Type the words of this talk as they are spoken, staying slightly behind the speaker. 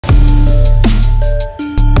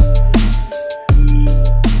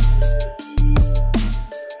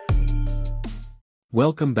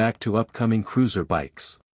Welcome back to Upcoming Cruiser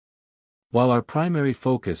Bikes. While our primary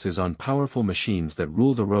focus is on powerful machines that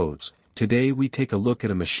rule the roads, today we take a look at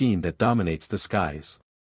a machine that dominates the skies.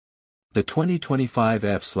 The 2025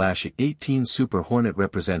 F/A-18 Super Hornet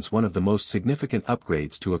represents one of the most significant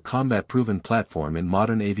upgrades to a combat-proven platform in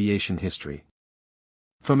modern aviation history.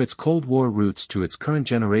 From its Cold War roots to its current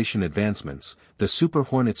generation advancements, the Super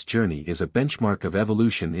Hornet's journey is a benchmark of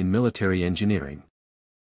evolution in military engineering.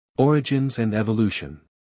 Origins and evolution.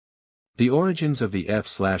 The origins of the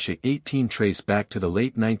F/A-18 trace back to the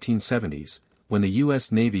late 1970s, when the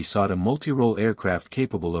U.S. Navy sought a multi-role aircraft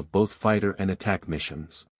capable of both fighter and attack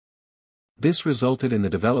missions. This resulted in the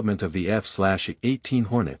development of the F/A-18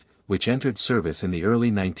 Hornet, which entered service in the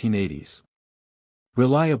early 1980s.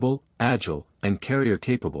 Reliable, agile, and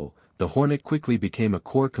carrier-capable, the Hornet quickly became a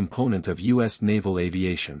core component of U.S. naval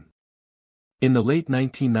aviation. In the late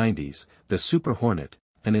 1990s, the Super Hornet,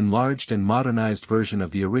 an enlarged and modernized version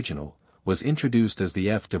of the original, was introduced as the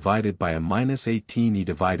F divided by a -18E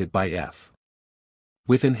divided by F.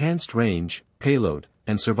 With enhanced range, payload,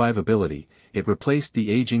 and survivability, it replaced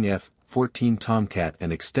the aging F-14 Tomcat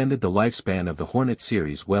and extended the lifespan of the Hornet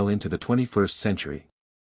series well into the 21st century.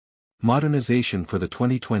 Modernization for the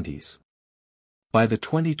 2020s. By the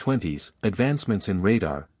 2020s, advancements in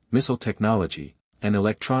radar, missile technology, and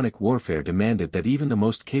electronic warfare demanded that even the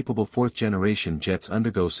most capable fourth-generation jets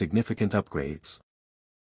undergo significant upgrades.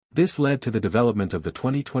 This led to the development of the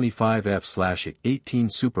 2025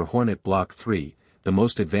 F/A-18 Super Hornet Block 3, the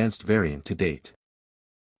most advanced variant to date.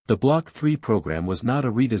 The Block 3 program was not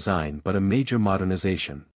a redesign but a major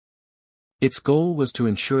modernization. Its goal was to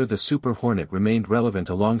ensure the Super Hornet remained relevant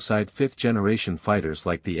alongside fifth-generation fighters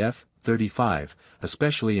like the F-35,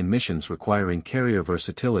 especially in missions requiring carrier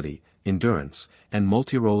versatility, endurance, and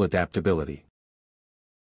multi-role adaptability.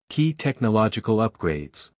 Key technological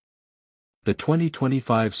upgrades. The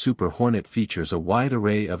 2025 Super Hornet features a wide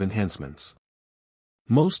array of enhancements.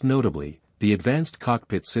 Most notably, the advanced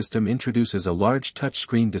cockpit system introduces a large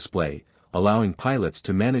touchscreen display, allowing pilots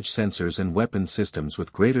to manage sensors and weapon systems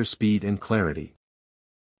with greater speed and clarity.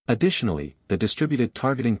 Additionally, the Distributed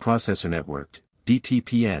Targeting Processor Network,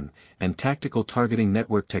 DTPN, and Tactical Targeting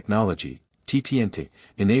Network Technology, TTNT,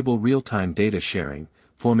 enable real-time data sharing,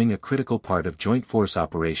 forming a critical part of joint force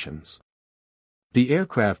operations. The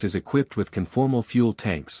aircraft is equipped with conformal fuel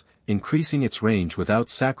tanks, increasing its range without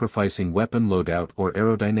sacrificing weapon loadout or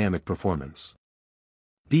aerodynamic performance.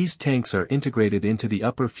 These tanks are integrated into the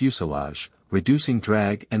upper fuselage, reducing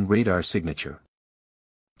drag and radar signature.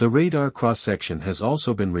 The radar cross-section has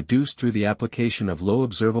also been reduced through the application of low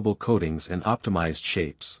observable coatings and optimized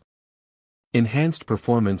shapes. Enhanced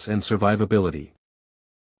performance and survivability.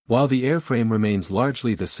 While the airframe remains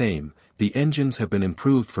largely the same, the engines have been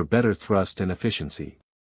improved for better thrust and efficiency.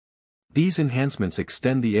 These enhancements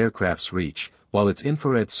extend the aircraft's reach, while its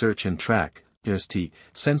infrared search and track (IRST)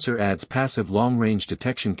 sensor adds passive long-range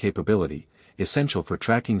detection capability, essential for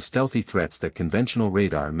tracking stealthy threats that conventional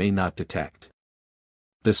radar may not detect.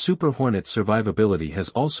 The Super Hornet's survivability has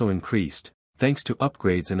also increased, thanks to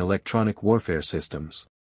upgrades in electronic warfare systems.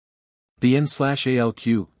 The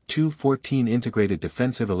N/ALQ-214 integrated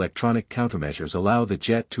defensive electronic countermeasures allow the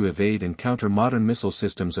jet to evade and counter modern missile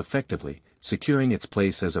systems effectively, securing its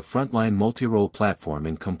place as a frontline multi-role platform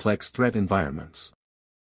in complex threat environments.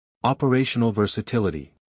 Operational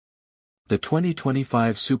versatility. The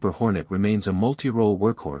 2025 Super Hornet remains a multi-role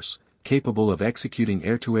workhorse, capable of executing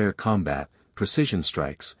air-to-air combat, precision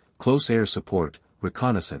strikes, close air support,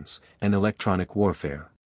 reconnaissance, and electronic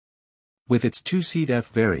warfare. With its two-seat F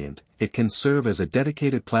variant, it can serve as a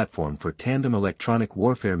dedicated platform for tandem electronic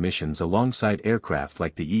warfare missions alongside aircraft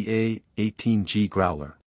like the A-18G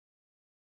Growler.